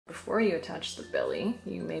before you attach the belly,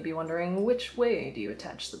 you may be wondering, which way do you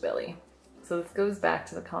attach the belly? So this goes back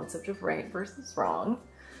to the concept of right versus wrong.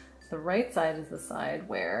 The right side is the side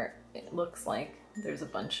where it looks like there's a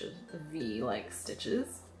bunch of V-like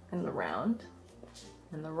stitches in the round,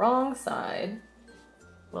 and the wrong side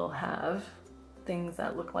will have things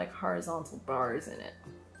that look like horizontal bars in it.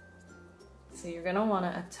 So you're going to want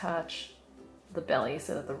to attach the belly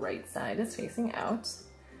so that the right side is facing out.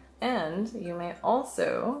 And you may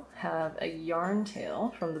also have a yarn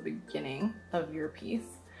tail from the beginning of your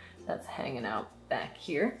piece that's hanging out back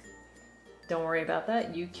here. Don't worry about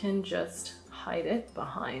that. You can just hide it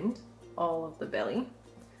behind all of the belly.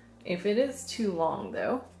 If it is too long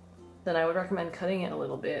though, then I would recommend cutting it a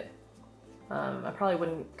little bit. I probably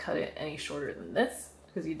wouldn't cut it any shorter than this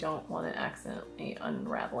because you don't want it accidentally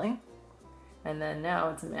unraveling. And then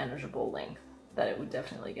now it's a manageable length that it would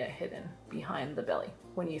definitely get hidden behind the belly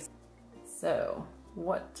when you. So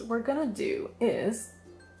what we're gonna do is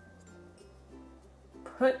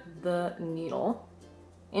put the needle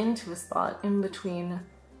into a spot in between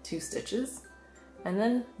two stitches and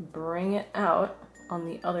then bring it out on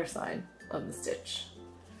the other side of the stitch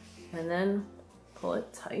and then pull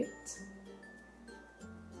it tight.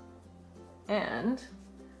 And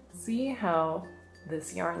see how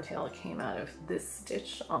this yarn tail came out of this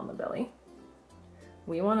stitch on the belly?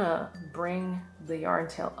 We want to bring the yarn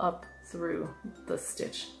tail up through the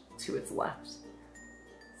stitch to its left.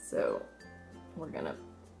 So we're gonna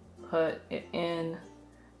put it in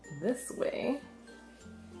this way.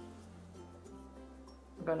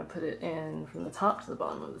 We're gonna put it in from the top to the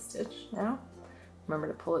bottom of the stitch now. Remember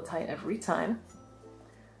to pull it tight every time.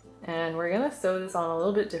 And we're gonna sew this on a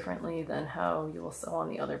little bit differently than how you will sew on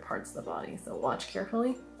the other parts of the body. So watch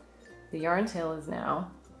carefully. The yarn tail is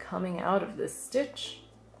now coming out of this stitch.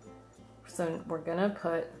 So we're gonna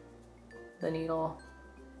put the needle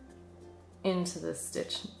into this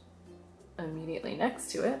stitch immediately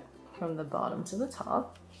next to it from the bottom to the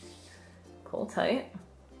top. Pull tight.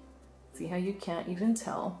 See how you can't even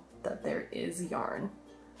tell that there is yarn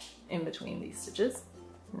in between these stitches.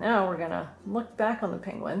 Now we're gonna look back on the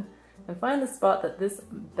penguin and find the spot that this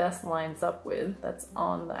best lines up with, that's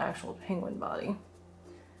on the actual penguin body.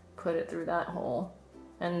 Put it through that hole.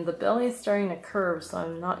 And the belly is starting to curve, so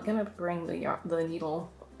I'm not gonna bring the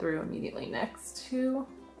needle through immediately next to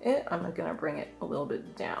it. I'm gonna bring it a little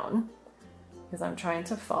bit down because I'm trying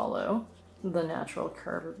to follow the natural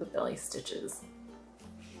curve of the belly stitches.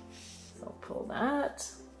 So I'll pull that.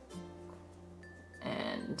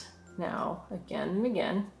 And now again and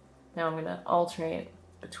again, now I'm gonna alternate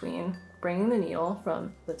between bringing the needle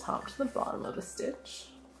from the top to the bottom of a stitch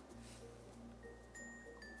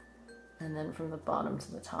and then from the bottom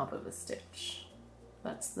to the top of a stitch.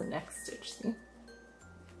 That's the next stitch, see?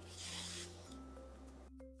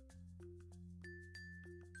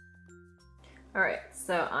 Alright,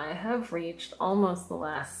 so I have reached almost the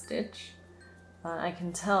last stitch. I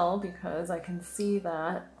can tell because I can see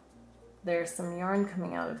that there's some yarn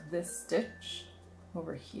coming out of this stitch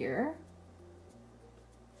over here.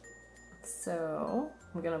 So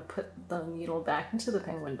I'm gonna put the needle back into the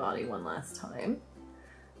penguin body one last time.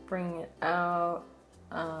 Bring it out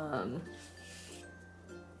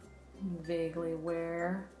vaguely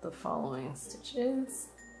where the following stitch is.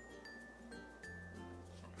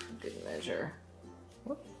 For good measure.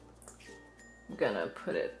 Whoop. I'm gonna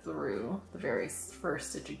put it through the very first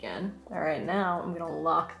stitch again. All right, now I'm gonna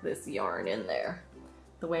lock this yarn in there.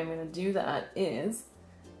 The way I'm gonna do that is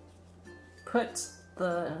put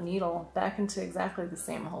the needle back into exactly the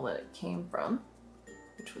same hole that it came from,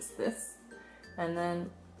 which was this, and then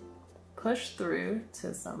push through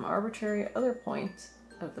to some arbitrary other point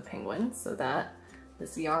of the penguin so that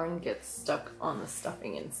this yarn gets stuck on the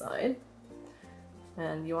stuffing inside.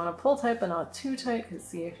 And you want to pull tight but not too tight, because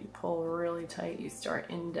see, if you pull really tight you start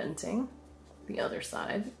indenting the other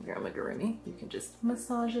side of your amigurumi. You can just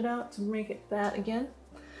massage it out to make it fat again.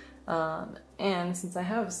 And since I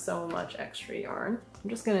have so much extra yarn, I'm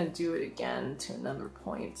just going to do it again to another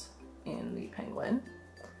point in the penguin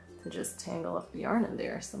to just tangle up the yarn in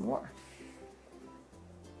there some more.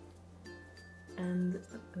 And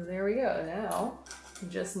there we go. Now you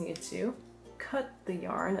just need to cut the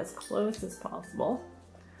yarn as close as possible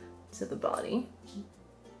to the body.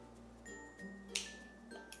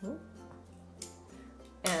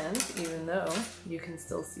 And even though you can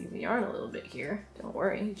still see the yarn a little bit here, don't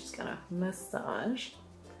worry, you just gotta massage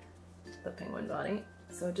the penguin body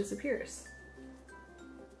so it disappears.